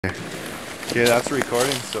Okay, that's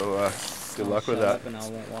recording, so good luck with that. And I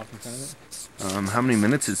won't walk in front of it. How many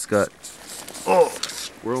minutes it's got? Oh,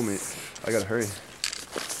 squirrel meat. I gotta hurry.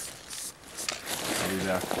 I'll be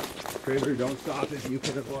back. Craver, don't stop if you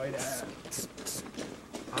can avoid it.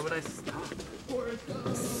 How would I stop?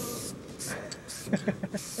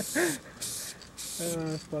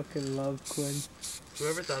 I fucking love Quinn.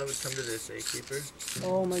 Whoever thought it would come to this, Keeper?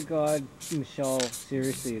 Oh my god, Michelle,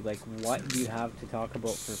 seriously, like, what do you have to talk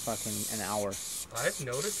about for fucking an hour? I've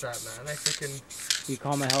noticed that, man. I freaking... You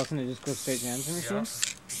call my house and it just goes straight to answer machine?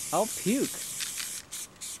 Yeah. I'll puke.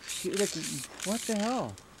 Like, what the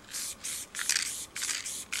hell?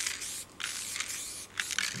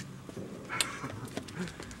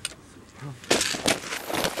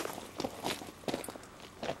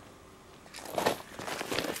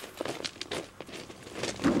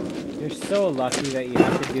 You're so lucky that you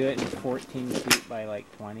have to do it in 14 feet by like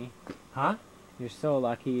 20. Huh? You're so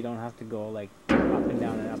lucky you don't have to go like up and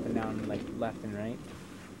down, like left and right.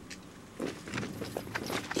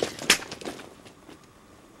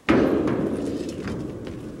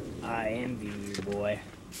 I envy you, boy.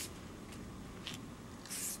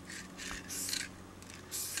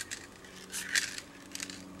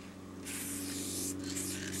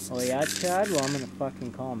 Oh yeah, Chad? Well, I'm gonna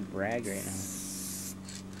fucking call him Bragg right now.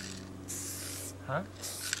 Huh?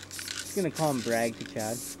 Just gonna call him Bragg to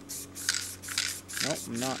Chad. Nope,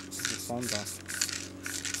 I'm not. His phone's off.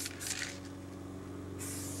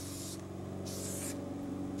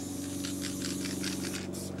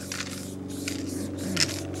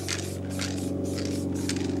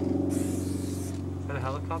 Is that a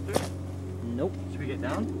helicopter? Nope. Should we get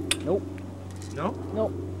down? Nope. No?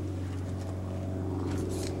 Nope.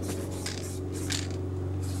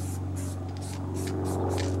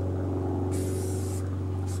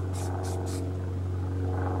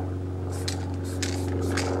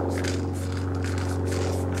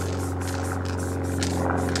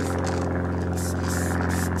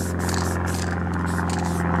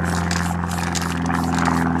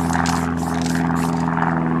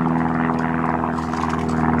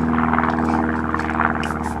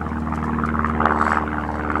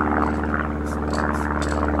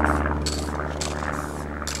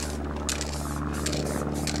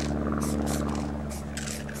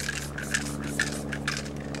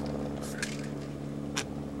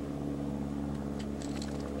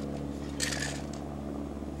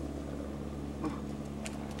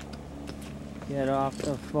 Get off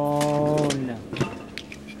the phone.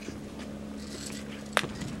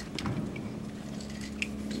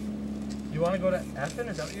 You want to go to Ephin?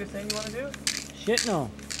 Is that what you're saying you want to do? Shit no.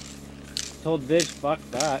 Told bitch, fuck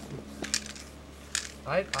that.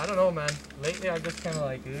 I don't know, man. Lately I just kind of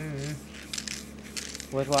like...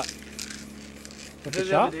 With what? With the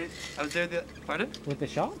shop? I was there the... Pardon? With the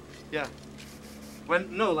shop? Yeah.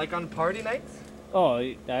 When... No, like on party nights? Oh,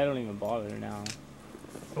 I don't even bother now.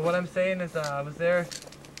 But what I'm saying is I was there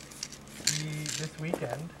this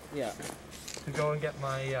weekend. Yeah. To go and get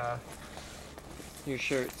my... Your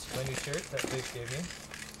shirts. My new shirt that Big gave me.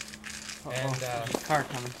 And car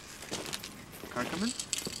coming. Car coming?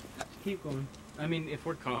 Keep going. I mean, if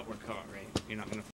we're caught, right? You're not gonna